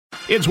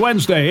It's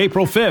Wednesday,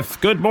 April 5th.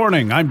 Good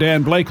morning. I'm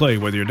Dan Blakely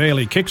with your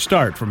daily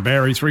kickstart from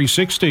Barrie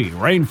 360.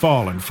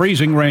 Rainfall and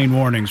freezing rain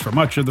warnings for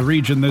much of the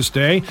region this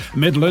day.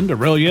 Midland,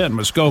 Orillia, and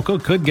Muskoka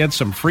could get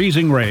some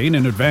freezing rain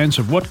in advance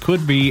of what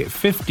could be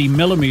 50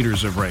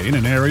 millimeters of rain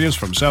in areas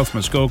from South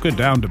Muskoka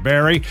down to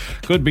Barrie.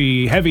 Could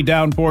be heavy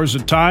downpours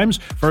at times.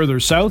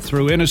 Further south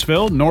through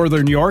Innisfil,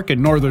 northern York,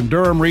 and northern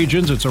Durham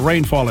regions, it's a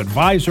rainfall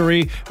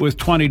advisory with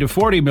 20 to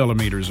 40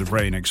 millimeters of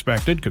rain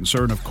expected.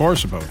 Concern, of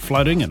course, about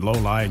flooding in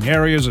low-lying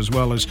areas as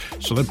well as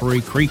slippery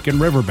creek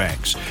and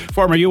riverbanks.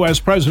 Former U.S.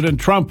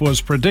 President Trump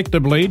was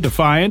predictably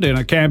defiant in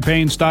a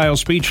campaign-style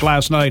speech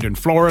last night in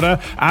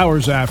Florida,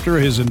 hours after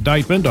his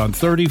indictment on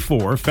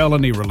 34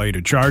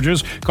 felony-related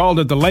charges, called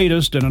it the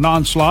latest in an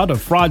onslaught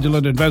of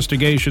fraudulent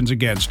investigations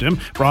against him,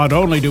 brought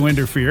only to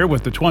interfere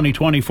with the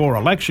 2024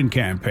 election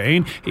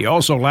campaign. He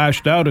also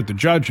lashed out at the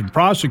judge and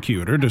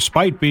prosecutor,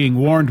 despite being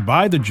warned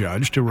by the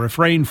judge to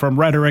refrain from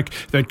rhetoric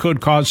that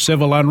could cause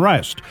civil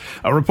unrest.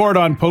 A report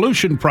on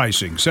pollution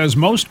pricing says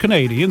most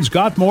Canadians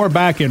got more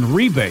back in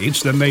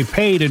rebates than they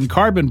paid in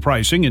carbon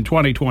pricing in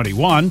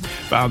 2021.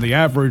 Found the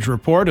average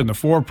report in the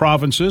 4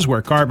 provinces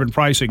where carbon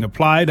pricing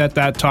applied at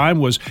that time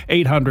was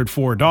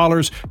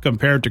 $804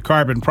 compared to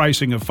carbon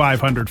pricing of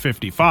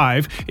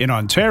 $555. In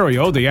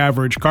Ontario, the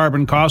average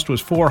carbon cost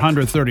was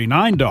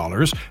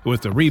 $439,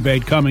 with the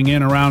rebate coming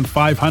in around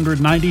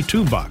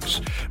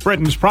 $592.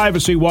 Britain's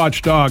privacy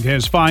watchdog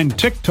has fined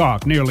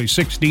TikTok nearly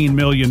 $16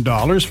 million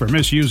for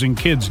misusing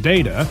kids'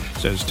 data.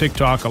 Says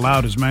TikTok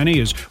allowed as many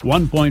as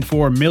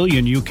 1.4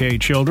 million UK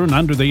children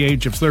under the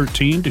age of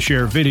 13 to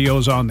share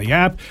videos on the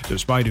app,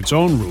 despite its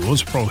own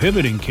rules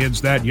prohibiting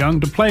kids that young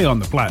to play on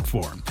the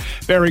platform.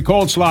 Barrie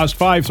Colts lost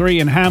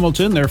 5-3 in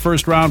Hamilton. Their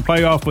first-round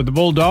playoff with the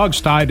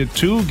Bulldogs tied at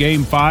 2,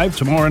 Game 5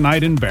 tomorrow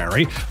night in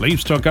Barrie.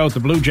 Leafs took out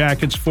the Blue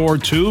Jackets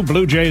 4-2.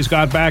 Blue Jays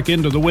got back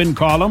into the win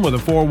column with a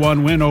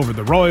 4-1 win over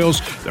the Royals.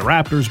 The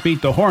Raptors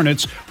beat the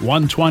Hornets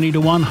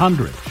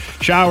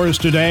 120-100. Showers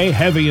today,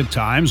 heavy at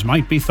times,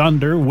 might be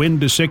thunder,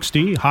 wind to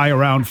 60, high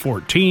around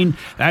 14.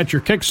 That's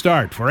your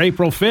kickstart for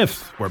April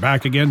 5th. We're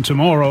back again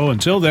tomorrow.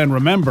 Until then,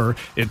 remember,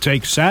 it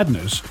takes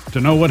sadness to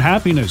know what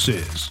happiness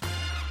is.